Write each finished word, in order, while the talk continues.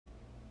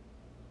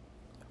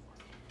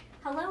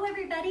Hello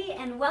everybody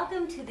and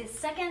welcome to the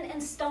second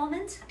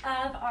installment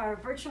of our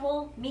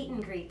virtual meet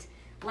and greet.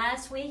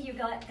 Last week you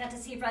got to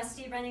see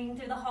Rusty running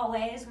through the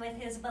hallways with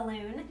his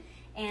balloon,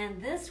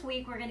 and this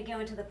week we're going to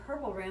go into the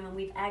purple room, and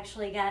we've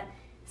actually got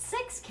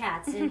 6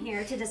 cats in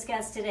here to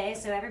discuss today.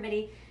 So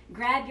everybody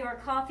grab your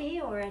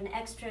coffee or an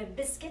extra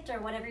biscuit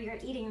or whatever you're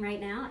eating right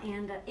now,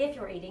 and if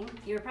you're eating,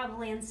 you're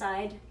probably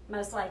inside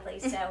most likely.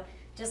 So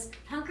just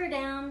hunker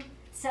down,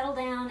 settle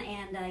down,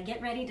 and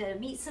get ready to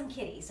meet some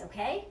kitties,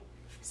 okay?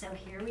 So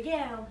here we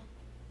go.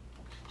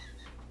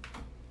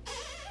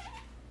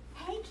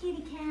 Hey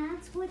kitty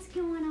cats, what's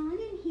going on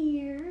in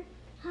here?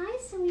 Hi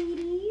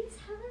sweeties,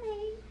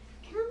 hi.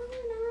 Come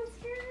on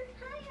Oscar.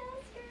 Hi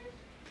Oscar.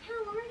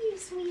 How are you,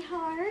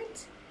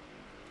 sweetheart?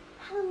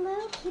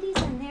 Hello kitties,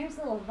 and there's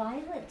little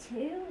Violet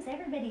too. Is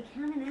everybody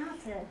coming out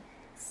to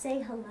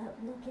say hello?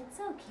 Look, it's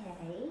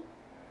okay.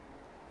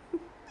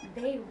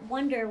 They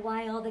wonder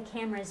why all the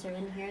cameras are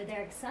in here.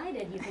 They're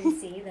excited, you can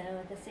see, though,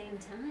 at the same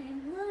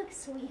time. Look,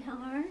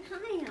 sweetheart.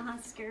 Hi,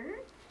 Oscar.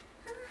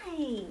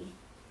 Hi.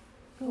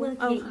 Look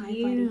at hi,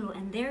 you. buddy.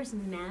 And there's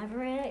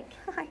Maverick.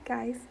 Hi,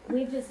 guys.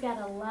 We've just got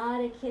a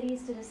lot of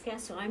kitties to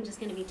discuss, so I'm just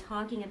going to be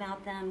talking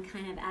about them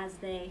kind of as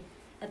they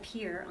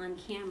appear on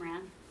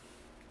camera.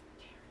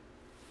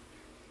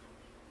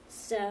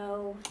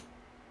 So,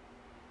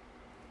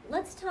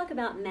 let's talk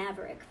about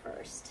Maverick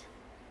first.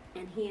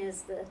 And he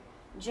is the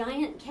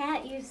giant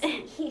cat you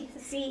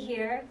see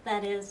here.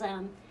 That is,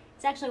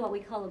 it's actually what we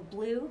call a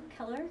blue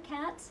color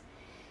cat.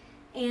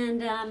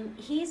 And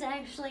he's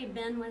actually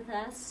been with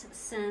us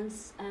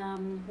since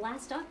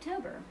last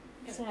October.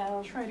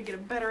 So Try to get a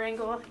better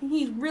angle.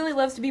 He really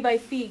loves to be by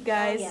feet,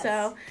 guys. Oh, yes.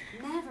 So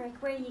Maverick,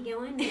 where are you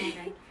going,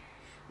 Maverick?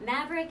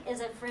 Maverick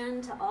is a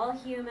friend to all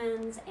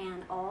humans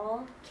and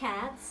all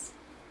cats.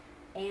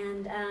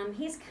 And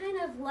he's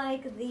kind of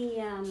like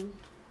the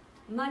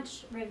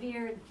much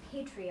revered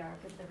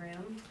patriarch of the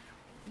room.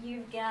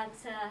 You've got,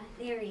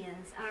 there he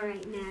is. All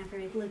right,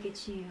 Maverick, look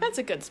at you. that's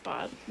a good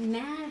spot.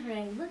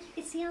 Maverick, look,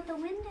 you can see out the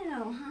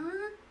window,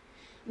 huh?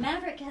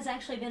 Maverick has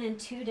actually been in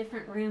 2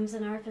 different rooms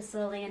in our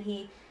facility, and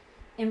he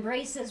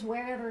embraces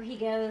wherever he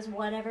goes,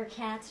 whatever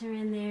cats are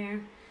in there.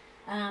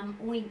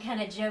 We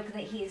kind of joke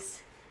that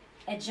he's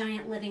a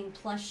giant living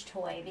plush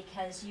toy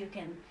because you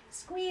can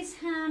squeeze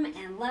him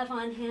and love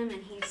on him,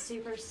 and he's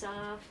super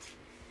soft.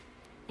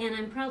 And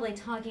I'm probably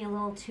talking a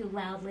little too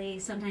loudly.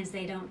 Sometimes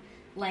they don't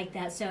like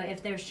that. So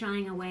if they're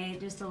shying away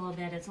just a little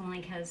bit, it's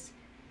only because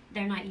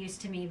they're not used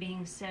to me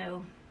being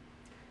so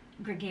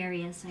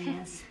gregarious, I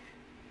guess.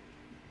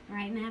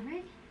 Right,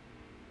 Maverick?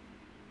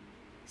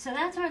 So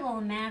that's our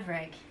little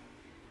Maverick.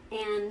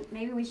 And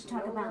maybe we should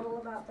talk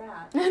about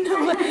that.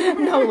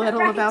 no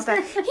little about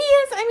that. He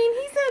is. I mean,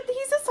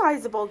 he's a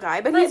sizable guy,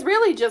 but he's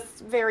really just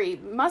very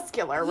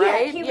muscular,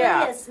 right? Yeah, he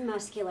really is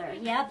muscular.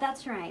 Yeah,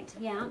 that's right.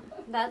 Yeah,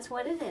 that's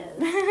what it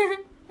is.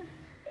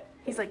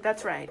 He's like,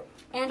 that's right.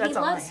 And That's he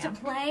all I loves to am.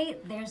 play.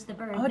 There's the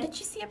bird. Oh, did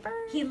you see a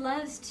bird? He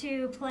loves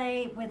to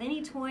play with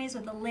any toys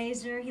with a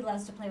laser. He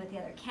loves to play with the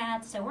other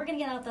cats. So we're going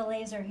to get out the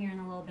laser here in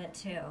a little bit,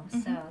 too.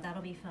 So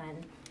that'll be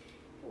fun.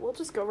 We'll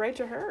just go right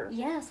to her.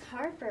 Yes,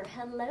 Harper.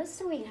 Hello,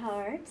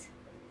 sweetheart.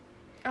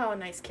 Oh,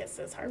 nice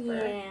kisses, Harper.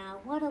 Yeah,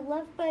 what a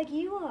love bug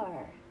you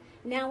are.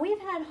 Now, we've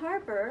had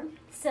Harper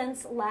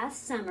since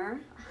last summer.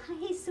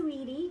 Hi,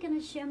 sweetie.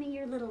 Gonna show me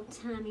your little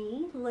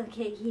tummy? Look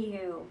at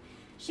you.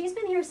 She's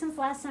been here since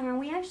last summer, and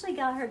we actually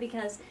got her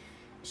because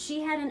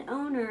she had an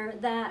owner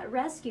that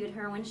rescued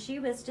her when she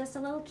was just a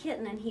little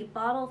kitten, and he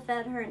bottle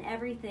fed her and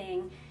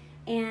everything.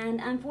 And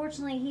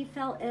unfortunately, he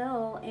fell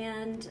ill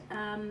and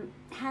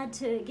had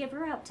to give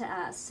her up to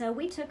us. So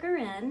we took her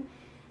in.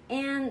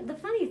 And the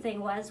funny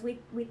thing was, we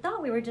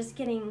thought we were just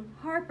getting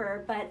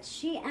Harper, but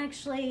she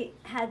actually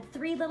had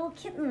 3 little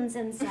kittens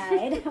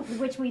inside,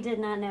 which we did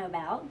not know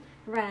about.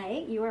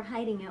 Right? You were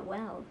hiding it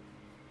well.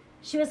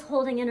 She was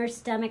holding in her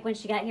stomach when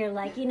she got here,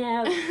 like, you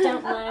know,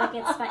 don't look,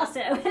 it's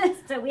fine.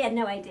 So we had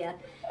no idea.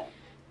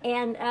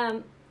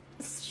 And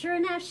sure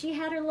enough, she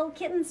had her little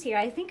kittens here.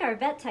 I think our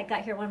vet tech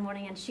got here one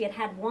morning and she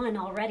had 1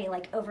 already,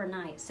 like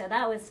overnight. So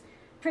that was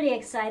pretty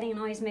exciting and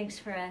always makes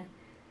for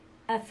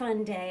a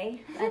fun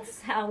day.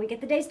 That's how we get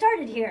the day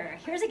started here.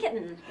 Here's a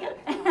kitten.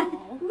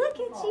 Look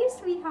at you,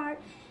 sweetheart.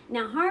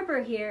 Now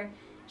Harper here,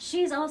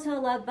 she's also a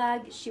love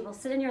bug. She will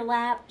sit in your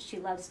lap. She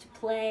loves to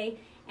play.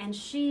 And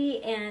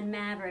she and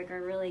Maverick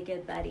are really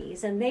good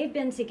buddies. And they've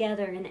been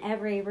together in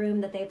every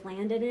room that they've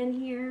landed in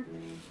here.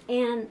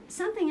 And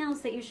something else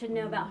that you should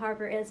know about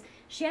Harper is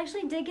she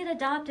actually did get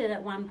adopted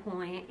at one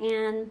point.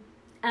 And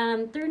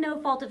through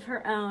no fault of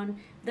her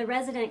own, the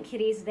resident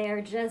kitties there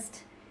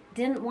just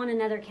didn't want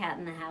another cat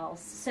in the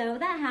house. So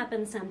that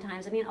happens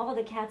sometimes. I mean, all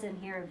the cats in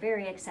here are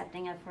very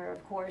accepting of her,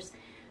 of course.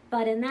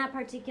 But in that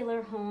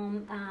particular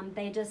home,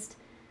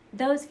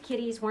 those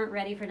kitties weren't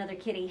ready for another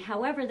kitty.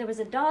 However, there was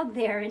a dog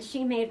there, and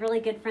she made really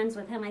good friends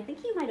with him. I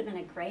think he might have been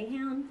a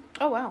greyhound.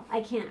 Oh, wow.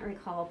 I can't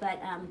recall.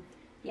 But,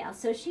 yeah,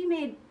 so she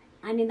made,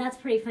 I mean, that's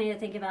pretty funny to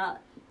think about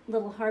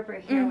little Harper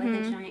here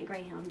with a giant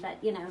greyhound.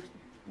 But, you know,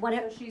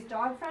 whatever. So she's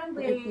dog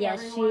friendly.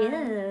 Yes, everyone. she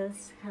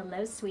is.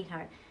 Hello,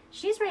 sweetheart.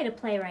 She's ready to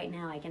play right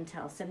now, I can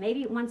tell. So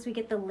maybe once we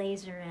get the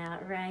laser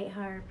out, right,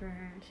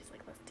 Harper? She's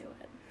like, let's do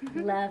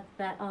it. Love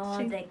that. Oh,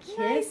 the kisses.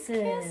 Nice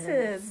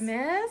kisses,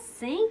 miss.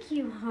 Thank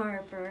you,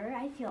 Harper.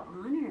 I feel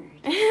honored.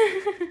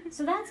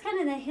 So that's kind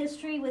of the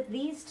history with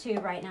these two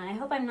right now. I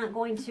hope I'm not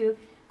going too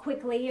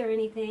quickly or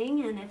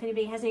anything. And if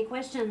anybody has any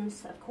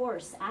questions, of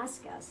course,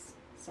 ask us.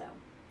 So,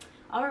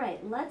 all right,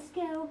 let's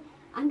go.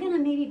 I'm going to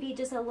maybe be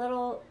just a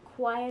little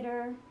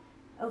quieter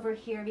over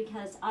here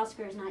because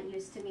Oscar is not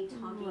used to me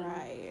talking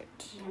Right.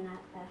 in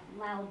that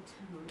loud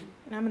tone.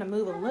 And I'm going to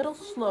move a little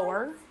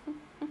slower.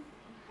 Hi,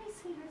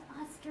 sweetheart.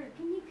 Oscar,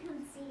 can you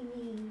come see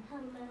me?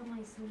 Hello,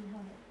 my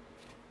sweetheart.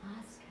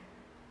 Oscar.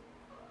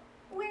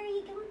 Where are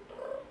you going?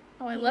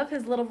 Oh, I love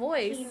his little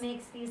voice. He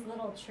makes these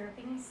little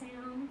chirping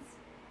sounds.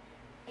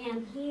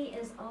 And he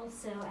is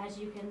also, as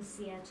you can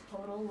see, a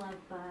total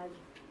love bug.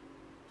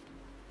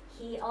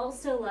 He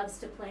also loves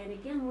to play. And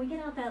again, when we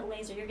get out that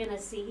laser, you're going to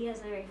see he has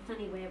a very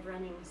funny way of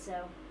running.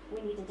 So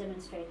we need to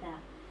demonstrate that.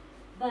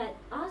 But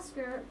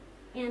Oscar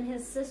and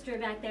his sister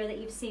back there that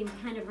you've seen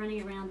kind of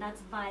running around,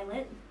 that's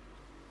Violet.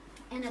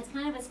 And it's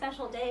kind of a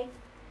special day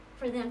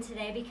for them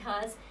today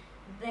because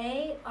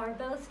they are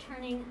both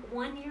turning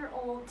 1 year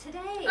old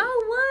today.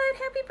 Oh,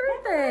 what? Happy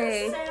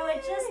birthday. So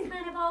it just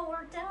kind of all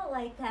worked out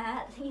like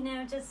that. You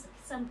know, just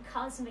some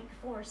cosmic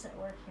force at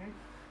work here.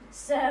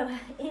 So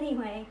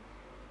anyway,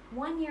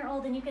 1 year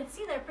old, and you can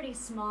see they're pretty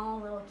small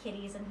little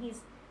kitties, and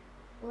he's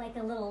like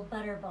a little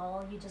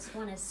butterball. You just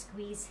want to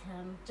squeeze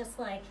him, just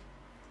like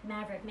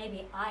Maverick.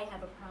 Maybe I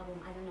have a problem.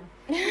 I don't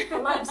know.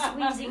 A lot of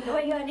squeezing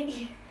going on in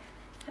here.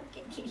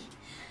 Okay.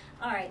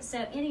 All right,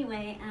 so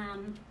anyway,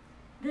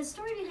 the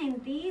story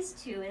behind these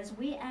two is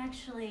we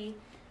actually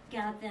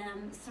got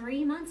them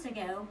 3 months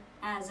ago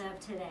as of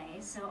today.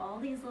 So all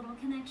these little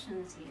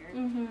connections here.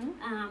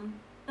 Mm-hmm.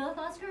 Both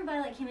Oscar and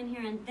Violet came in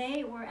here and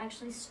they were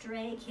actually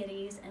stray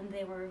kitties and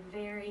they were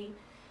very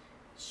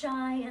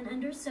shy and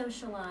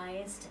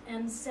under-socialized.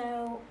 And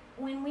so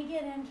when we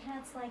get in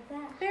cats like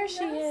that, There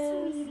she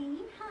is.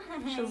 Sweetie.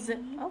 Hi. She'll zip.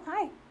 Oh,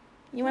 hi.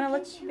 You want to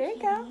Look look? at you, There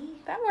you go.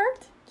 kitty. That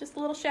worked. Just a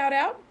little shout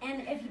out.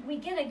 And if we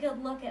get a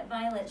good look at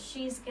Violet,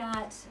 she's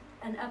got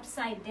an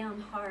upside down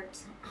heart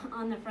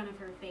on the front of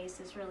her face.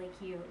 It's really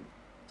cute.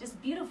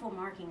 Just beautiful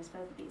markings,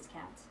 both of these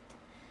cats.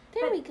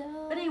 There we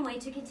go. But anyway,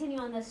 to continue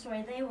on this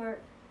story, they were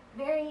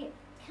very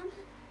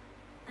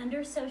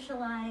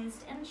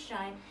under-socialized and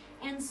shy.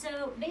 And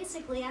so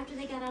basically, after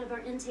they got out of our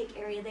intake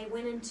area, they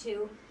went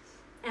into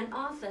an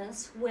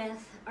office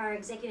with our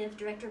executive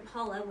director,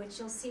 Paula, which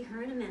you'll see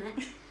her in a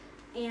minute.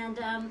 And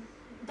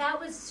that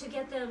was to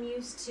get them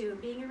used to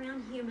being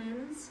around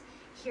humans,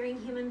 hearing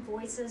human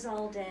voices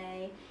all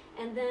day.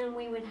 And then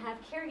we would have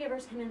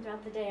caregivers come in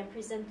throughout the day and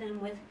present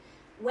them with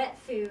wet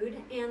food.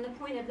 And the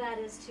point of that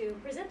is to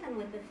present them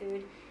with the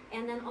food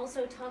and then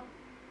also talk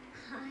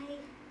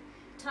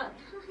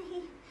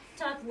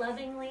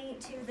lovingly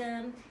to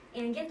them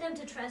and get them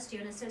to trust you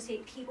and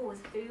associate people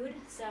with food.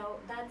 So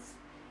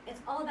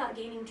it's all about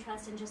gaining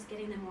trust and just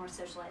getting them more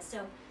socialized.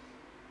 So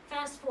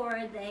fast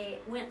forward, they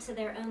went to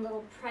their own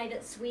little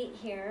private suite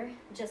here,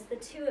 just the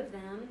two of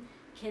them,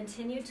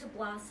 continued to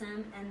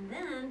blossom, and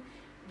then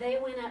they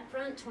went up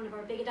front to one of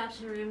our big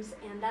adoption rooms,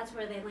 and that's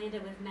where they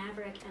landed with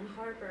Maverick and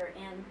Harper.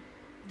 And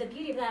the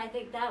beauty of that, I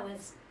think that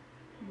was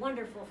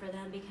wonderful for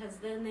them because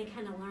then they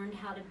kind of learned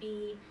how to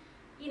be,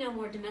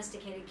 more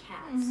domesticated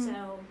cats. Mm-hmm.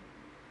 So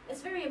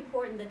it's very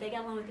important that they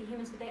got along with the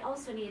humans, but they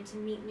also needed to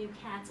meet new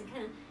cats and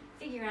kind of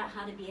figure out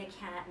how to be a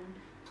cat and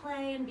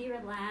play and be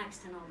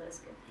relaxed and all those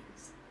good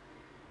things.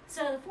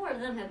 So the four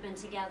of them have been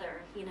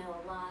together,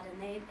 a lot,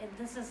 and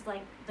this is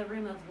like the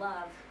room of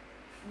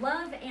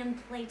love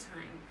and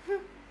playtime.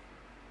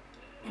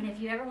 And if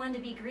you ever wanted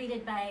to be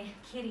greeted by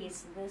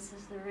kitties, this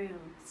is the room.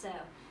 So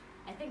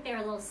I think they're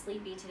a little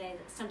sleepy today.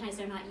 Sometimes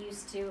they're not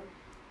used to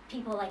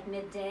people like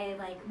midday,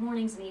 like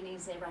mornings and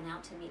evenings. They run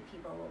out to meet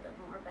people a little bit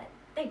more, but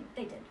they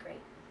did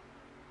great.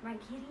 Right,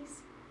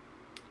 kitties?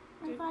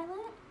 And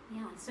Violet?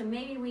 Yeah, so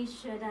maybe we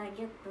should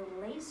get the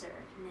laser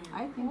now.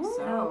 I think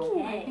so.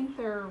 Okay. I think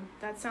they're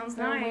That sounds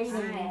They're nice.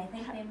 waiting. Right, I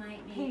think they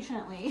might be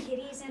patiently.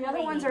 kitties and The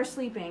other ones are waiting.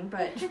 sleeping,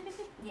 but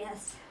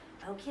Yes.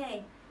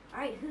 Okay. All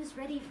right, who's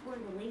ready for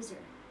the laser?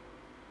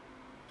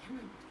 Come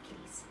on,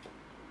 kitties.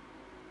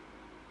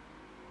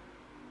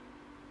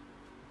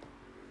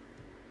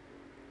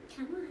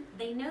 Come on.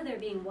 They know they're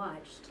being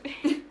watched.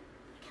 Come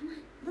on.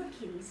 Look,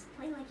 kitties.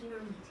 Play like you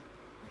normally do.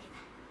 Look at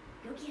that.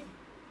 Go get it.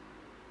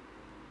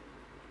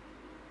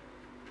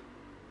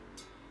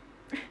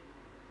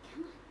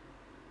 Come on.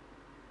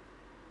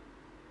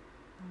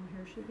 oh,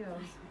 here she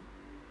goes.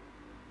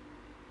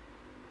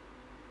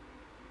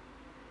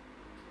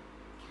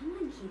 Come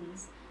on,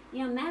 kitties.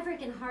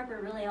 Maverick and Harper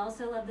really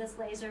also love this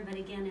laser, but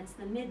again, it's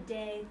the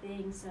midday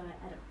thing, so I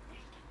don't. There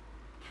you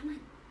go. Come on.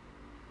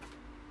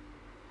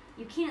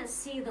 You can't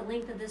see the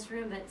length of this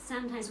room, but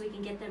sometimes we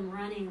can get them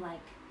running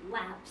like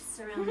laps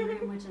around the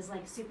room, which is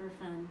like super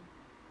fun.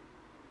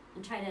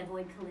 And try to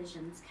avoid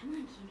collisions. Come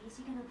on, kitties,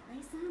 you gonna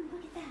play some?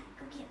 Look at that.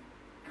 Go get it.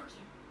 Go get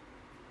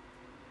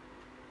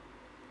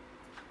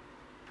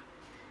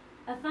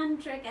A fun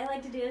trick I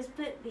like to do is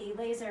put the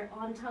laser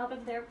on top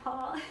of their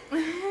paw.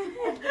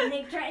 And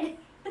they try to.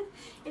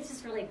 It's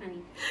just really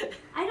funny.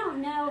 I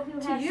don't know who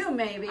has. To you,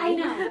 maybe. I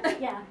know,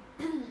 yeah.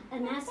 A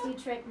nasty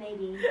trick,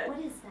 maybe. What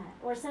is that?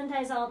 Or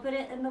sometimes I'll put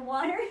it in the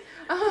water.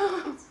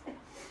 Oh.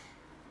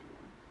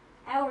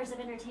 Hours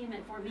of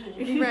entertainment for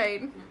me.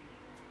 Right.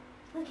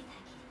 Look at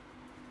that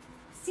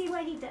kid. See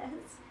what he does.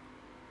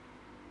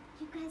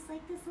 You guys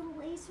like this little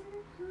laser?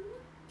 Huh?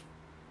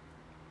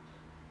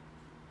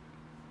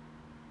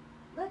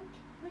 Look,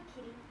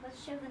 kitty.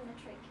 Let's show them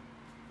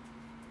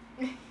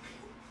the trick.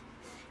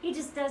 He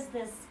just does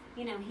this,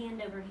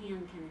 hand over hand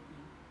kind of thing.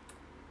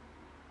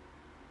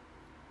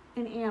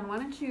 And Anne, why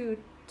don't you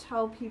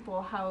tell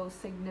people how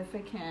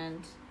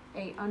significant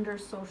a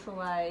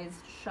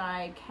under-socialized,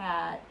 shy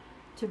cat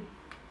to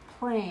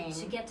playing.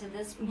 To get to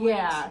this point.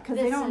 Yeah, because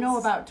they don't know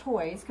about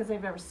toys because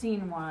they've never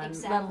seen one,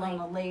 exactly. let alone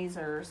a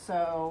laser.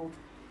 So,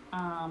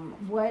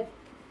 what?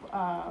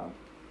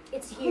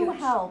 It's huge. Who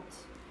helped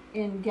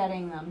in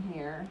getting them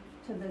here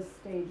to this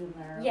stage in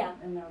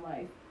their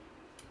life?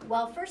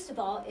 Well, first of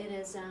all, it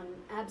is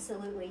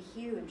absolutely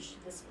huge,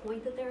 this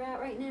point that they're at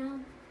right now.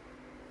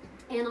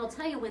 And I'll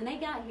tell you, when they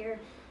got here,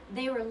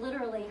 they were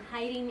literally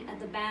hiding at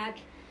the back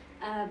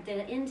of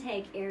the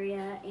intake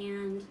area,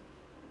 and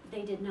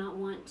they did not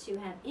want to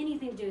have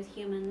anything to do with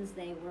humans.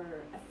 They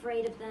were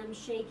afraid of them,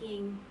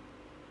 shaking.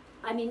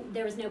 I mean,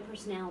 there was no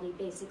personality,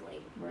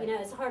 basically. Right.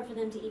 It's hard for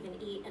them to even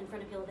eat in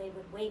front of people. They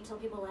would wait till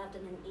people left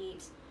and then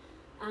eat.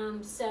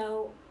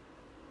 So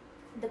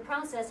the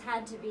process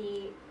had to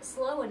be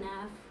slow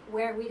enough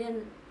where we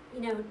didn't,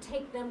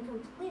 take them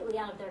completely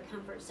out of their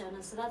comfort zone.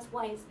 And so that's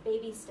why it's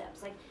baby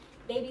steps, like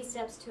baby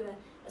steps to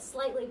a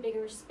slightly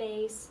bigger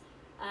space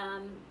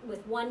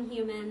with one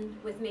human,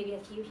 with maybe a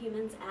few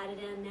humans added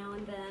in now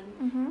and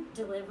then,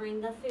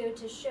 delivering the food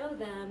to show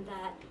them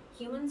that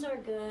humans are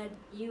good,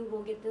 you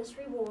will get this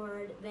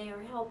reward, they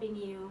are helping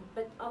you.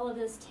 But all of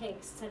this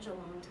takes such a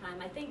long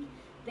time. I think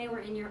they were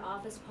in your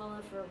office,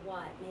 Paula, for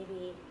what,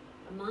 maybe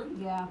a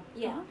month? Yeah.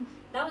 Yeah.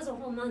 That was a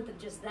whole month of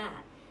just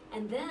that.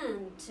 And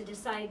then to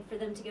decide for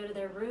them to go to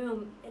their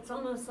room, it's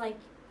almost like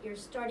you're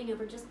starting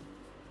over just,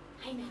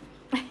 hi,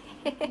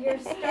 Maverick. You're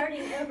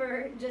starting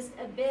over just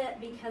a bit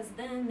because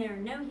then there are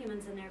no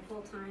humans in there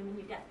full time and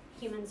you've got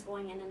humans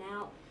going in and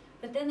out.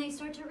 But then they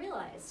start to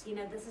realize,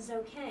 this is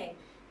okay.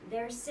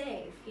 They're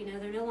safe.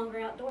 They're no longer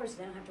outdoors. So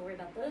they don't have to worry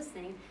about those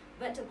things.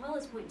 But to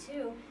Paula's point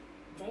too,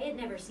 they had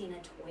never seen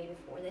a toy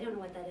before. They don't know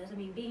what that is. I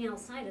mean, being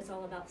outside is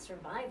all about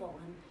survival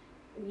and,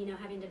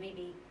 having to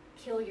maybe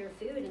kill your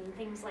food and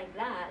things like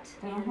that.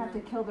 They don't have to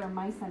kill their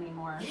mice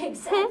anymore.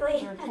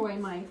 Exactly. Their toy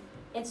mice.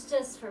 It's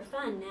just for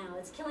fun now.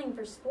 It's killing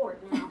for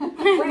sport now.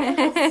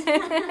 Whereas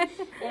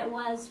it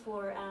was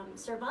for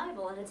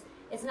survival, and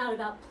it's not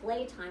about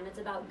playtime. It's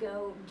about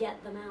go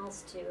get the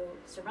mouse to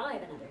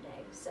survive another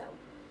day.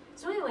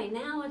 So anyway,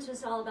 now it's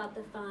just all about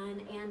the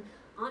fun. And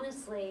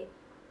honestly,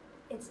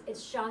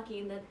 it's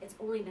shocking that it's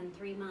only been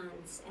 3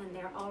 months and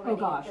they're already. Oh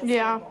gosh. At this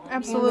Yeah, level.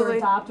 absolutely.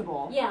 And they're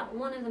adoptable. Yeah,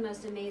 one of the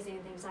most amazing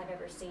things I've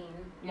ever seen.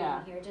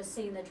 Yeah. Here, just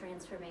seeing the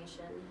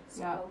transformation.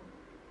 So. Yeah.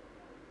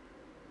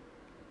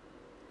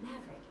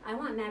 Maverick. I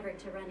want Maverick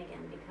to run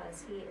again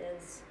because he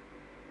is.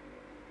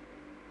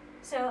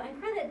 So,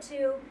 and credit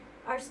to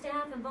our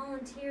staff and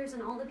volunteers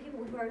and all the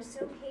people who are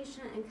so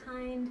patient and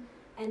kind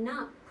and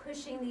not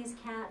pushing these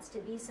cats to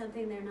be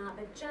something they're not,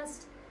 but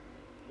just,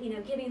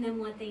 giving them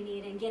what they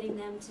need and getting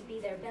them to be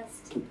their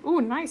best.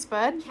 Ooh, nice,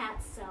 bud.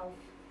 Cat self.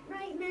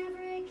 Right,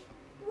 Maverick?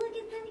 Look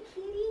at that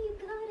kitty. You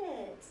got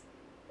it.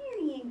 Here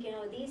you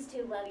go. These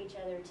two love each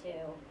other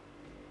too.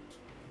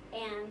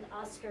 And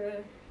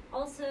Oscar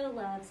also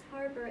loves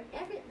Harper.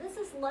 This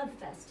is love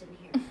fest in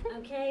here,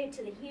 okay?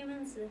 To the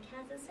humans, to the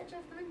cats, it's such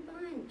a fun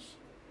bunch,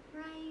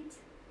 right?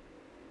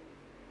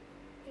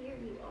 Here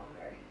you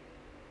are.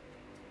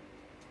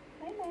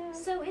 Hi, Mom.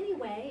 So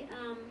anyway,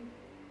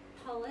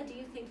 Paula, do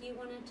you think you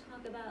want to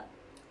talk about?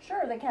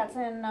 Sure, the cat's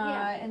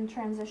in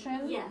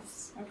transition?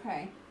 Yes.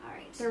 Okay. All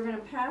right. So we're going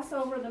to pass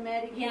over the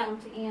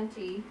Medicam to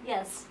Auntie.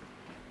 Yes.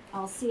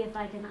 I'll see if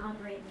I can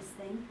operate this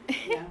thing.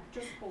 Yeah,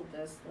 just hold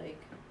this,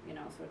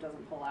 so it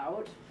doesn't pull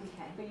out.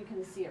 Okay. But you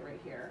can see it right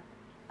here.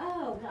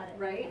 Oh, got it.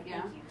 Right? Okay,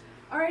 Yeah. thank you.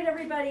 All right,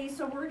 everybody,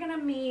 so we're going to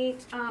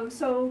meet.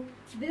 So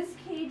this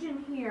cage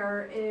in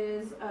here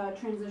is a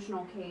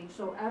transitional cage.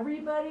 So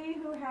everybody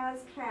who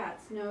has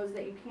cats knows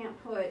that you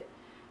can't put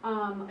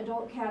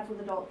adult cats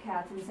with adult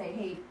cats and say,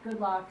 hey, good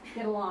luck,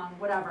 get along,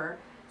 whatever.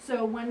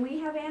 So when we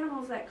have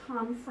animals that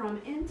come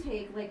from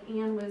intake, like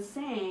Anne was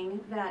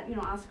saying, that,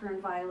 Oscar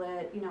and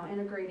Violet,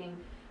 integrating,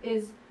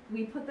 is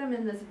we put them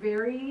in this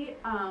very,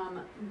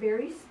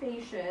 very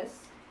spacious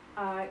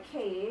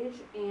cage,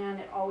 and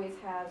it always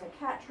has a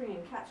cat tree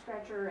and cat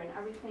scratcher and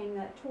everything,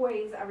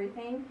 toys,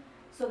 everything,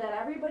 so that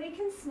everybody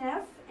can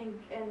sniff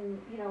and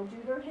do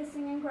their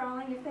hissing and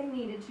growling if they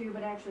needed to,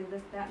 but actually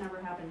that never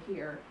happened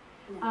here.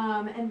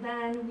 No. And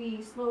then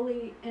we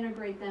slowly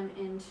integrate them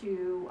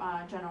into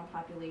general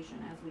population,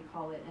 as we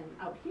call it, and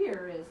out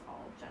here is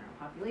all general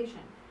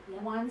population.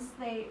 Yep. Once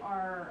they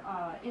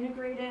are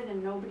integrated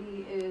and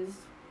nobody is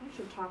I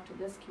should talk to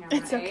this camera.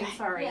 It's okay.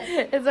 Sorry.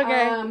 Yes. It's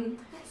okay.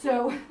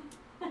 So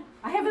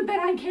I haven't been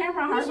on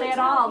camera We hardly should at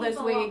tell all this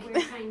people week. what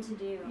we're trying to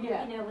do.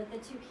 Yeah. You know, with the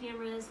 2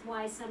 cameras,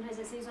 why sometimes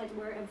it seems like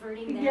we're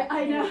averting their, Yeah,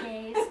 I know. their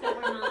gaze, but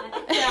we're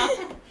not.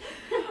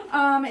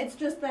 Yeah. It's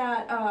just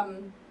that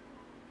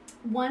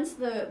once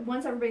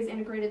everybody's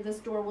integrated, this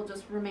door will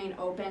just remain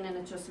open, and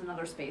it's just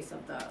another space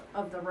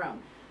of the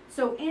room.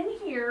 So in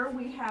here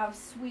we have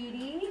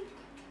Sweetie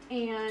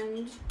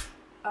and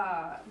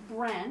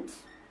Brent,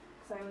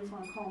 because I always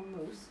want to call him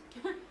Moose.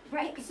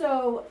 Right.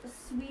 So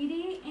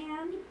Sweetie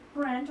and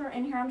Brent are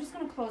in here. I'm just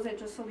going to close it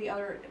just so the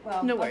other,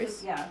 well, No I'll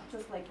worries. just,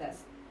 just like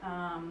this.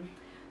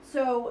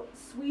 So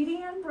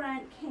Sweetie and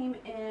Brent came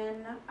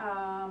in.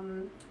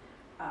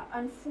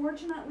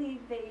 Unfortunately,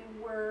 they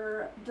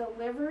were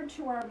delivered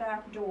to our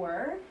back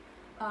door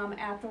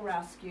at the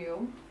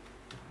rescue.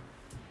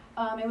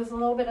 It was a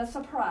little bit of a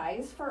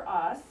surprise for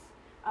us,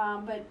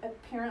 but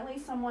apparently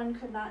someone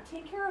could not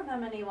take care of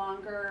them any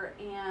longer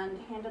and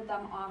handed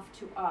them off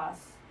to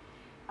us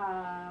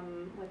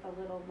with a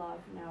little love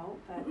note,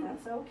 but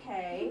that's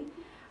okay.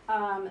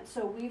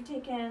 So we've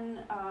taken,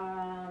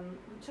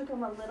 we took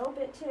them a little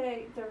bit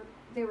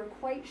they were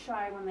quite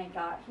shy when they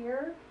got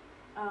here.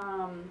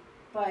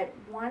 But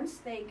once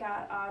they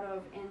got out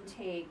of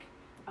intake,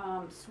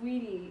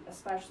 Sweetie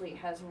especially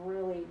has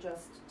really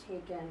just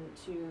taken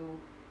to,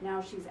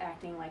 now she's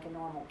acting like a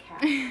normal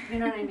cat. You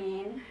know what I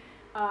mean?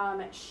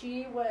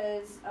 She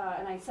was,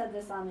 and I said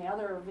this on the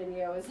other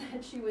video, is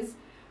that she was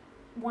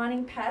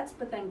wanting pets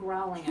but then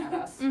growling at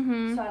us.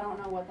 Mm-hmm. So I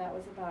don't know what that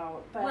was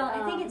about. But, Well,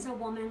 I think it's a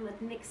woman with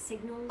mixed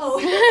signals. Oh.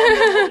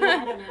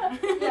 I don't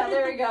know. Yeah,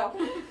 there we go.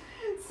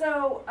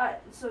 So,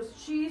 so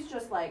she's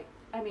just like,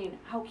 I mean,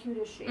 how cute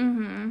is she?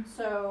 Mm-hmm.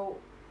 So,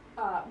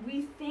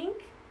 we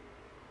think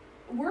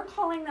we're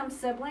calling them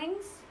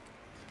siblings.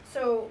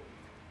 So,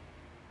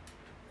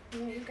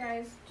 you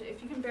guys,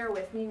 if you can bear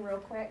with me real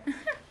quick,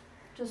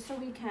 just so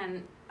we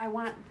can. I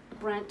want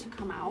Brent to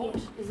come out.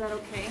 Yeah. Is that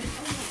okay?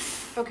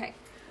 Okay.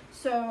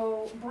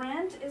 So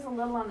Brent is a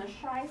little on the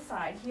shy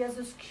side. He has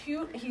this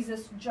he's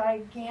this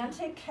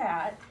gigantic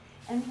cat,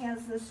 and he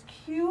has this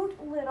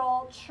cute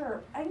little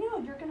chirp. I know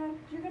you're gonna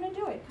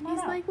do it. Come on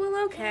He's out. like, well,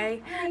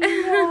 okay. I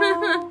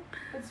know.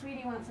 But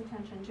Sweetie wants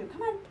attention too.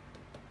 Come on.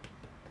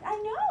 I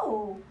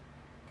know.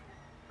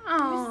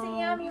 Oh, You see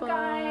him, you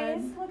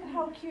guys? Look at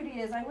how cute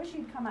he is. I wish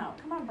he'd come out.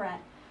 Come on,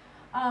 Brent.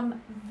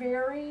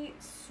 Very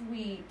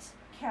sweet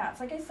cats.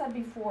 Like I said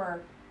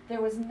before,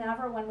 there was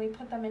never, when we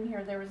put them in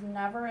here, there was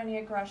never any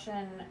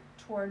aggression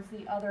towards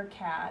the other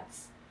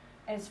cats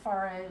as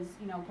far as,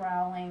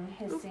 growling,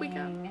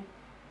 hissing.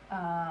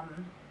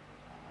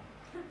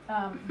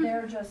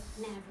 They're just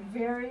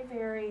very,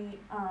 very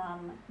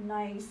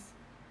nice.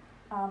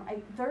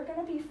 They're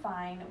going to be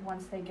fine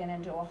once they get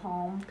into a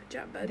home. Good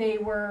job, bud. They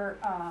were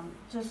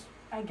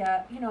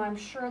I'm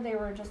sure they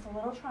were just a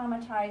little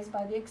traumatized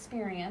by the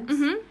experience,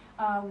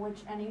 which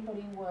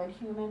anybody would,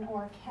 human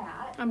or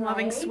cat. I'm right?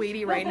 loving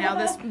Sweetie right now.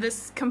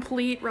 This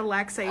complete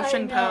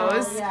relaxation I know,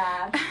 pose.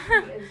 Yeah.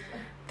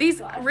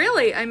 These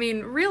really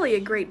a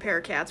great pair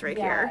of cats right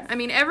here. Yes. I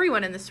mean,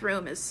 everyone in this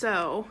room is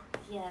so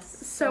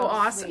Yes.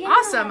 awesome. sweet.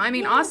 Awesome. I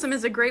mean, Yes. awesome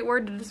is a great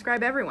word to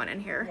describe everyone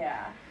in here.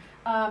 Yeah.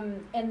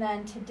 And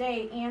then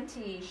today,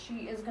 Auntie,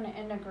 she is going to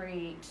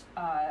integrate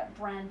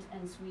Brent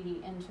and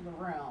Sweetie into the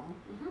room.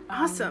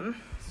 Awesome.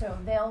 So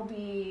they'll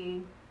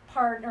be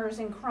partners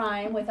in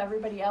crime with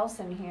everybody else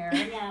in here.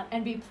 Yeah.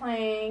 And be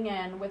playing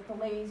and with the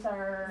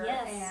laser.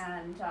 Yes.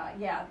 And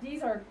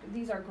these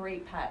are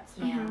great pets,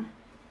 man.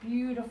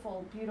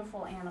 Beautiful,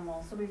 beautiful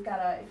animals. So we've got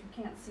if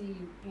you can't see,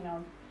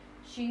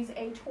 she's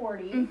a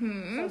tortie.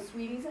 Mm-hmm. So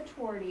Sweetie's a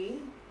tortie.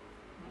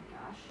 Oh my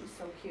gosh, she's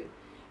so cute.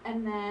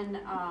 And then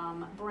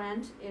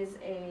Brent is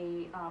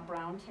a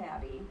brown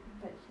tabby,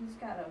 but he's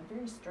got a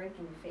very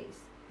striking face.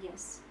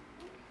 Yes.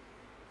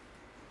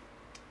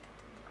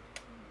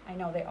 I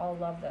know, they all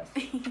love this.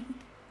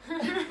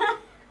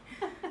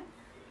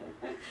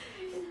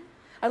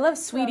 I love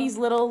Sweetie's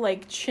little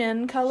She's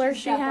chin color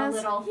she got has.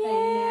 the little thing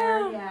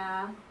there,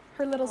 yeah.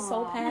 Her little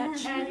soul Aw.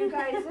 patch. And you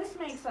guys, this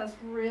makes us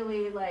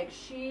really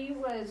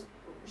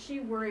she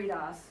worried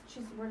us.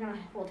 We're gonna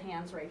hold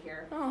hands right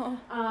here.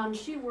 Oh.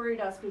 She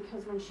worried us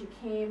because when she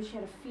came, she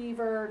had a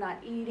fever, not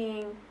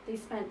eating. They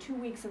spent 2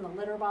 weeks in the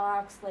litter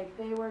box. Like,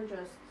 they were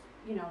just,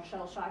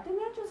 shell shocked, and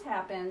that just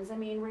happens. I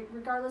mean,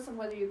 regardless of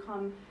whether you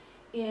come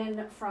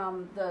in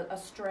from a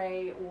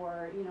stray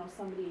or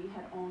somebody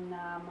had owned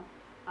them,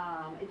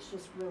 it's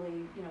just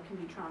really can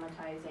be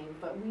traumatizing.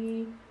 But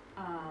we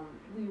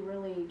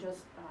really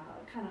just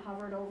kind of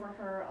hovered over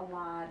her a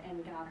lot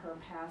and got her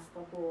past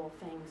the whole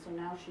thing. So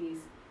now she's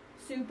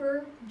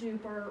super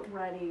duper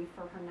ready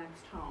for her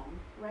next home.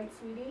 Right,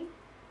 Sweetie?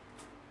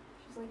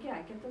 She's like,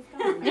 yeah, get this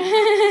going.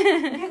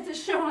 Get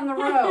this show on the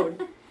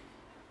road.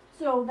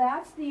 So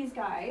that's these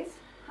guys.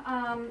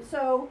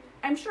 So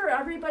I'm sure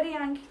everybody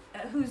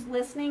who's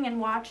listening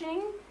and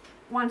watching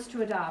wants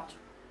to adopt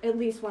at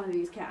least one of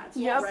these cats.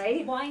 Yes.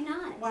 Right? Why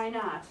not? Why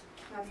not?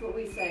 That's what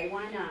we say.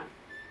 Why not?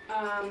 So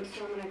I'm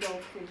going to go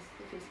with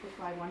the Facebook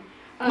Live one.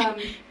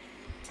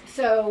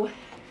 So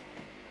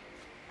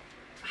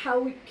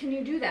how can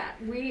you do that?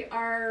 We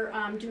are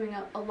doing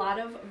a lot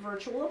of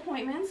virtual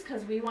appointments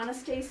because we want to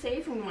stay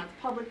safe and we want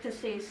the public to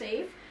stay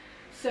safe.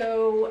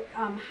 So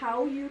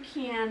how you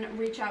can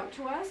reach out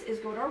to us is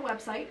go to our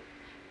website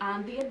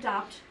on the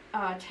Adopt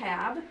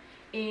tab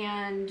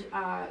and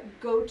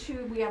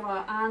we have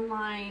an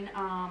online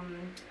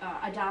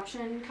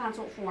adoption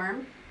consult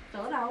form.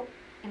 Fill it out,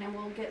 and then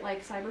we'll get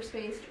like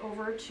cyberspaced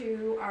over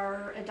to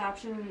our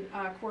adoption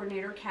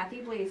coordinator,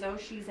 Kathy Blazo.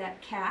 She's at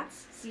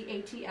CATS,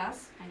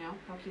 C-A-T-S, I know,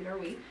 how cute are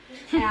we,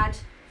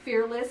 at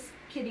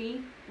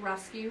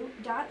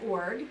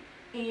fearlesskittyrescue.org.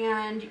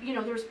 And, you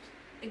know, there's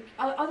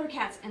other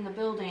cats in the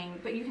building,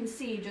 but you can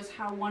see just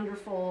how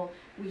wonderful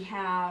we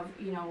have,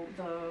 you know,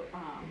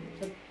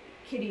 the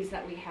kitties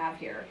that we have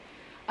here.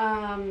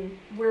 And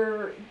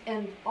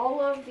all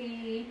of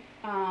the,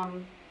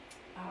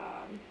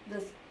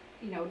 this,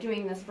 you know,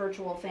 doing this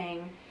virtual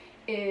thing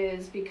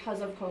is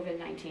because of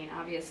COVID-19,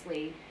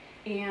 obviously,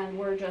 and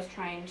we're just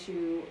trying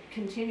to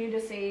continue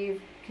to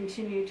save,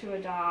 continue to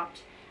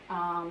adopt,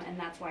 and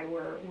that's why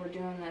we're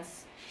doing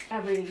this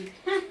every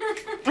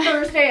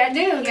Thursday at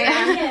noon,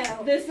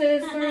 man. This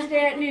is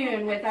Thursday at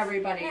noon with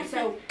everybody.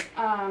 So,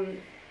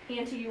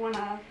 Auntie, you want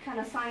to kind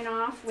of sign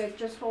off with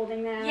just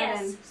holding that?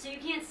 Yes, and so you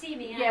can't see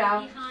me.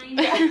 Yeah. I'm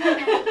behind.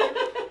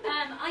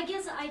 I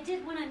guess I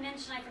did want to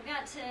mention, I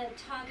forgot to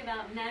talk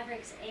about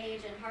Maverick's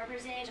age and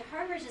Harper's age.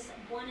 Harper's just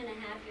 1.5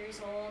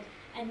 years old,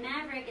 and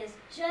Maverick is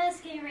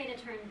just getting ready to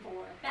turn 4.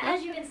 But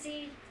as you can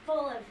see,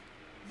 full of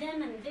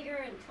vim and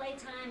vigor and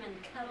playtime and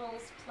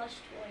cuddles, plush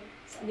toy.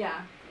 So,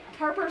 yeah.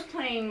 Harper's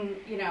playing,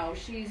 you know,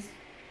 she's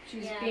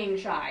being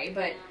shy,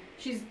 but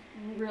she's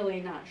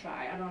really not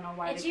shy. I don't know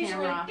why it's the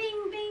camera. It's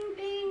usually bing, bing,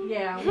 bing.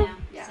 Yeah.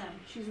 So.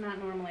 She's not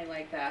normally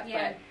like that.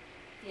 Yeah. But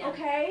Yeah.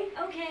 Okay.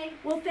 Okay.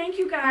 Well, thank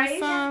you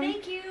guys. Awesome.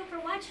 Thank you for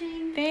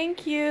watching.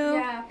 Thank you.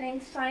 Yeah,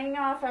 thanks. Signing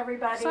off,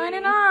 everybody.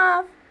 Signing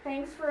off.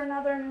 Thanks for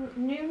another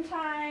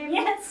noontime.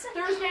 Yes.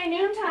 Thursday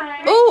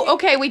noontime. Oh,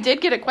 okay. We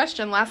did get a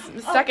question last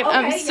second.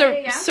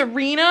 Okay, yeah.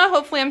 Serena,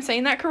 hopefully I'm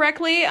saying that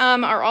correctly.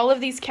 Are all of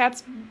these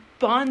cats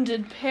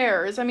bonded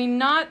pairs? I mean,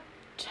 not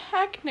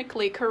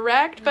technically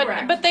correct,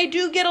 but they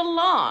do get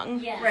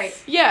along. Yes.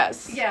 Right.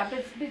 Yes. Yeah,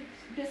 but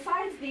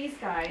besides these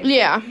guys,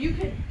 Yeah. you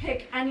could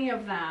pick any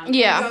of them.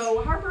 Yeah.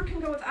 So Harper can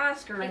go with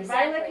Oscar, and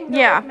Exactly. Violet can go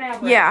Yeah. with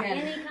Maverick. Yeah.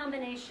 And Any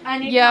combination.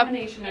 any Yep.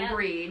 combination of Yep.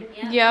 breed.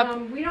 Yep.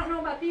 We don't know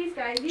about these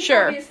guys. These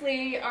Sure.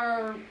 obviously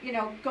are, you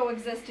know,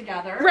 coexist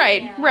together.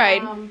 Right. Yeah.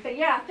 Right. But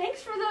yeah,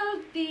 thanks for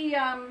the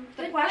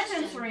Good question,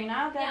 question.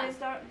 Serena. That Yeah. is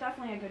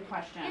definitely a good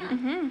question. Yeah.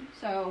 Mm-hmm.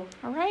 So,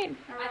 All right.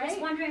 all I was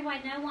right. wondering why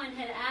no one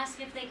had asked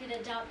if they could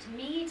adopt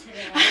me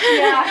today.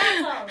 Yeah.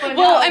 That's all. But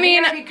Well, no, I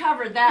mean- we already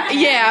covered that.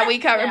 Yeah, we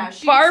covered. Yeah,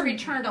 she Barb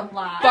returned a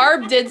lot.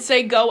 Barb did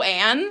say go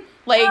Ann,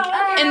 like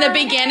Oh, okay. in the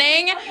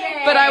beginning,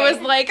 Okay. but I was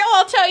like, oh,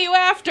 I'll tell you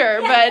after.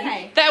 Yeah, But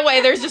okay. that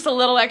way, there's just a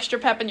little extra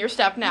pep in your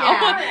step now.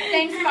 Yeah.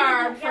 Thanks,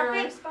 Barb. Yeah, For,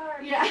 thanks,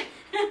 Barb. yeah.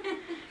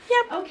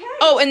 Yep. Okay.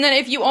 Oh, and then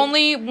if you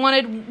only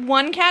wanted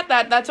one cat,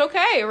 that's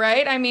okay,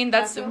 right? I mean,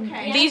 that's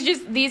okay.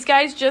 these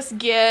guys just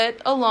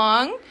get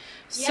along.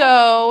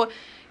 So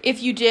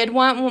if you did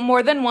want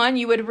more than one,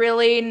 you would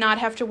really not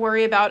have to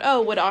worry about,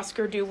 oh, would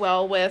Oscar do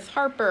well with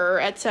Harper,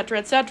 et cetera,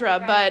 et cetera.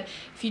 Right. But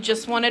if you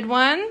just wanted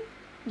one,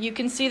 you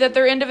can see that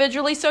they're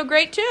individually so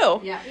great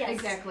too. Yeah, Yes.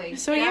 exactly.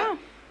 So Yep. yeah.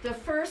 The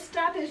first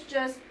step is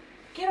just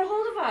get a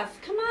hold of us.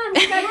 Come on,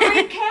 we got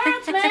great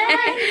cats, man.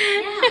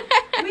 Yeah.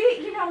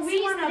 We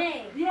Seize want the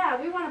day.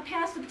 we want to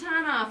pass the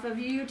baton off of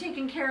you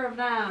taking care of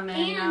them.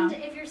 And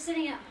if you're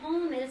sitting at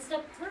home, it's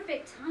the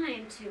perfect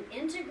time to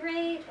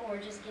integrate or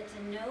just get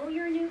to know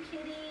your new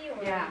kitty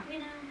or, Yeah. you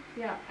know.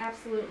 yeah,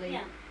 absolutely.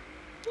 Yeah.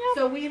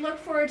 So we look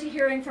forward to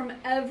hearing from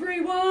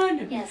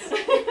everyone. Yes.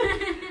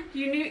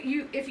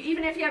 Even if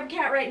you have a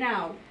cat right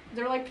now,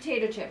 they're like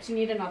potato chips. You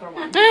need another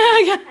one.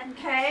 All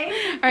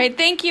Okay. right.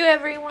 Thank you,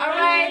 everyone. All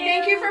right.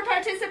 Thank you for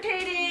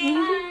participating.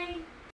 Bye.